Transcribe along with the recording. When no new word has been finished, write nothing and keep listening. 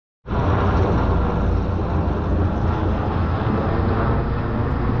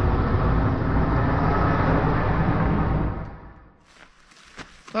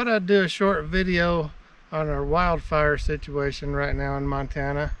Thought I'd do a short video on our wildfire situation right now in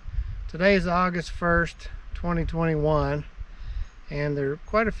Montana. Today is August 1st, 2021, and there are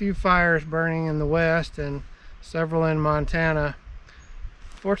quite a few fires burning in the west and several in Montana.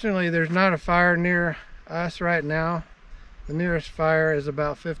 Fortunately, there's not a fire near us right now. The nearest fire is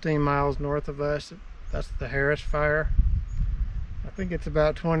about 15 miles north of us. That's the Harris Fire. I think it's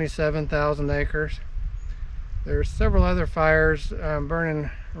about 27,000 acres. There's several other fires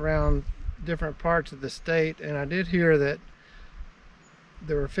burning around different parts of the state, and I did hear that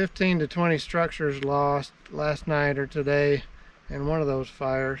there were 15 to 20 structures lost last night or today in one of those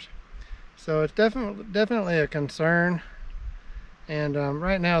fires. So it's definitely a concern. And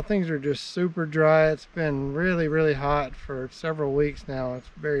right now things are just super dry. It's been really hot for several weeks now. It's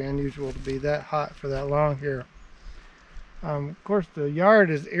very unusual to be that hot for that long here. Of course, the yard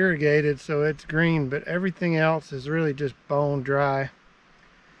is irrigated, so it's green, but everything else is really just bone dry.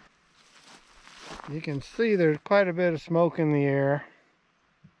 You can see there's quite a bit of smoke in the air.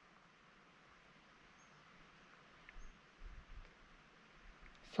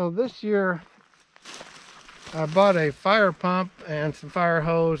 So this year I bought a fire pump and some fire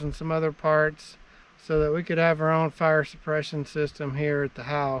hose and some other parts so that we could have our own fire suppression system here at the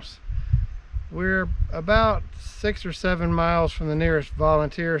house. We're about 6 or 7 miles from the nearest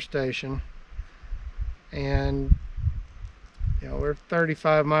volunteer station, and we're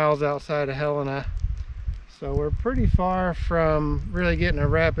 35 miles outside of Helena, so we're pretty far from really getting a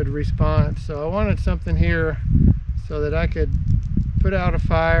rapid response. So I wanted something here so that I could put out a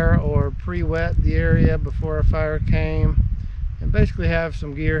fire or pre-wet the area before a fire came, and basically have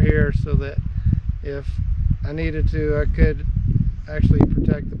some gear here so that if I needed to, I could actually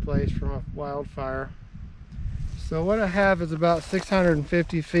protect the place from a wildfire. So what I have is about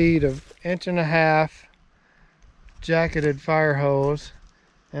 650 feet of 1.5 inch jacketed fire hose,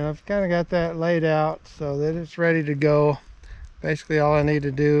 and I've kind of got that laid out so that it's ready to go. Basically all I need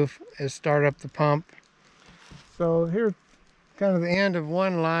to do is start up the pump. So here's kind of the end of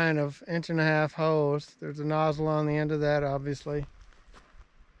one line of 1.5 inch hose. There's a nozzle on the end of that, obviously.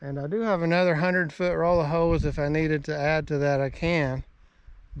 And I do have another 100-foot roll of hose. If I needed to add to that, I can.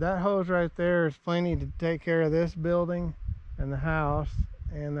 That hose right there is plenty to take care of this building and the house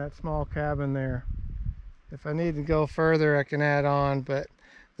and that small cabin there. If I need to go further, I can add on, but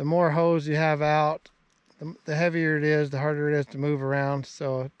the more hose you have out, the heavier it is, the harder it is to move around.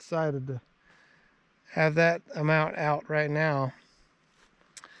 So I decided to have that amount out right now.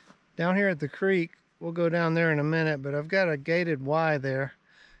 Down here at the creek, we'll go down there in a minute, but I've got a gated Y there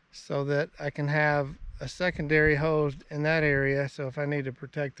so that I can have a secondary hose in that area. So if I need to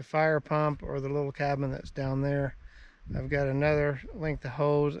protect the fire pump or the little cabin that's down there, I've got another length of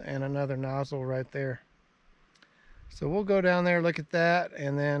hose and another nozzle right there. So we'll go down there, look at that,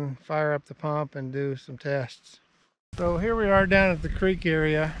 and then fire up the pump and do some tests. So here we are down at the creek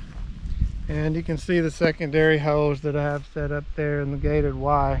area, and you can see the secondary hose that I have set up there in the gated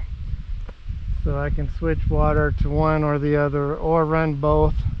Y. So I can switch water to one or the other, or run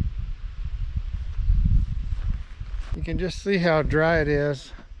both. You can just see how dry it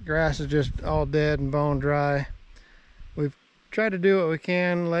is. Grass is just all dead and bone dry. We've tried to do what we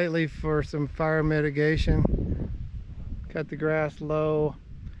can lately for some fire mitigation. Cut the grass low.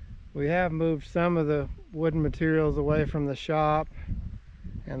 We have moved some of the wooden materials away from the shop,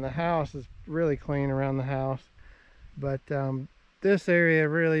 and the house is really clean around the house. But this area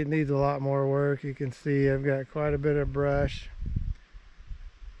really needs a lot more work. You can see I've got quite a bit of brush,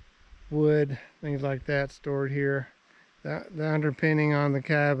 wood, things like that stored here. The underpinning on the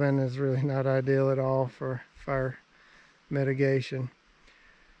cabin is really not ideal at all for fire mitigation.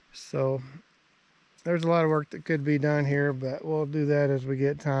 So there's a lot of work that could be done here, but we'll do that as we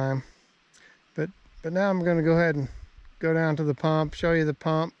get time. But now I'm going to go ahead and go down to the pump, show you the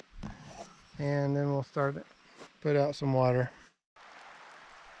pump, and then we'll start it, put out some water.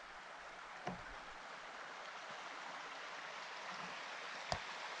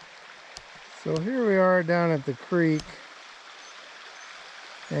 So here we are down at the creek,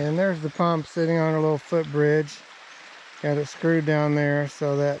 and there's the pump sitting on a little footbridge. Got it screwed down there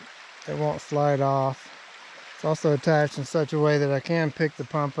so that it won't slide off. It's also attached in such a way that I can pick the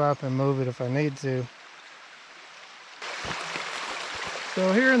pump up and move it if I need to.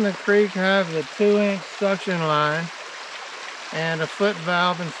 So here in the creek I have the 2-inch suction line and a foot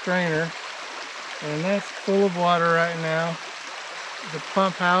valve and strainer, and that's full of water right now. The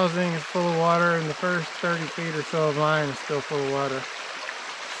pump housing is full of water, and the first 30 feet or so of line is still full of water.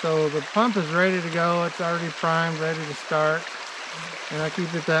 So the pump is ready to go. It's already primed, ready to start, and I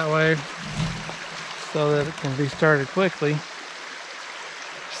keep it that way so that it can be started quickly.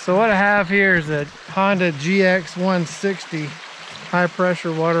 So what I have here is a Honda GX 160 high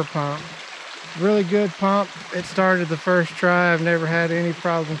pressure water pump. Really good pump. It started the first try. I've never had any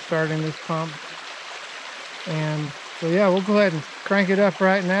problem starting this pump. And so yeah, we'll go ahead and crank it up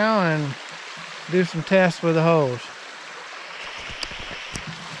right now and do some tests with the hose.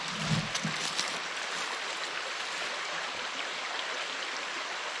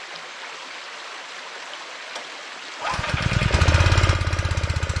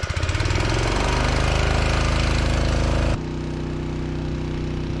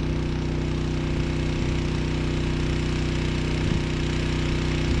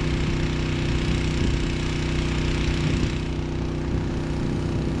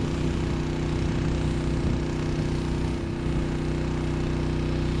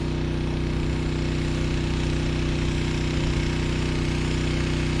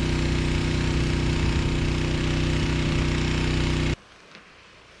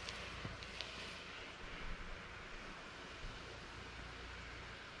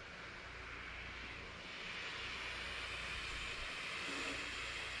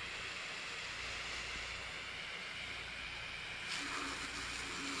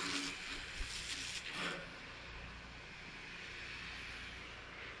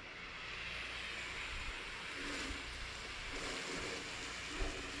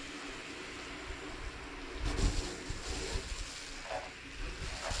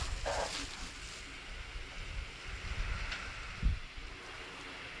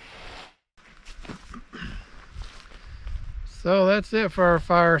 So that's it for our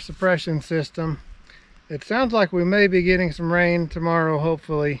fire suppression system. It sounds like we may be getting some rain tomorrow,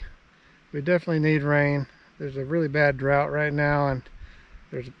 hopefully. We definitely need rain. There's a really bad drought right now, and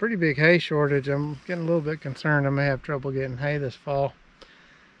there's a pretty big hay shortage. I'm getting a little bit concerned I may have trouble getting hay this fall.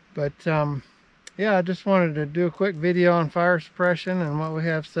 But yeah, I just wanted to do a quick video on fire suppression and what we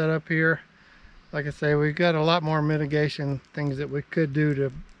have set up here. Like I say, we've got a lot more mitigation things that we could do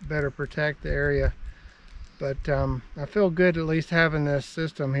to better protect the area. But I feel good at least having this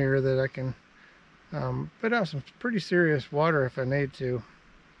system here that I can put out some pretty serious water if I need to.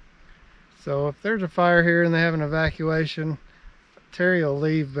 So if there's a fire here and they have an evacuation, Terry will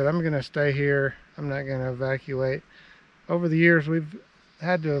leave, but I'm going to stay here. I'm not going to evacuate. Over the years, we've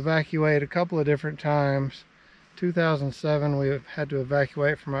had to evacuate a couple of different times. 2007, we had to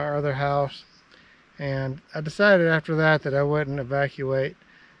evacuate from our other house. And I decided after that that I wouldn't evacuate.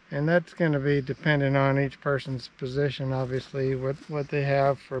 And that's going to be dependent on each person's position, obviously, what they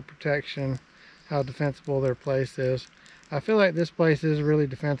have for protection, how defensible their place is. I feel like this place is really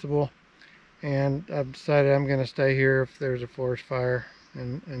defensible, and I've decided I'm going to stay here if there's a forest fire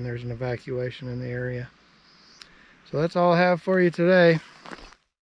and there's an evacuation in the area. So that's all I have for you today.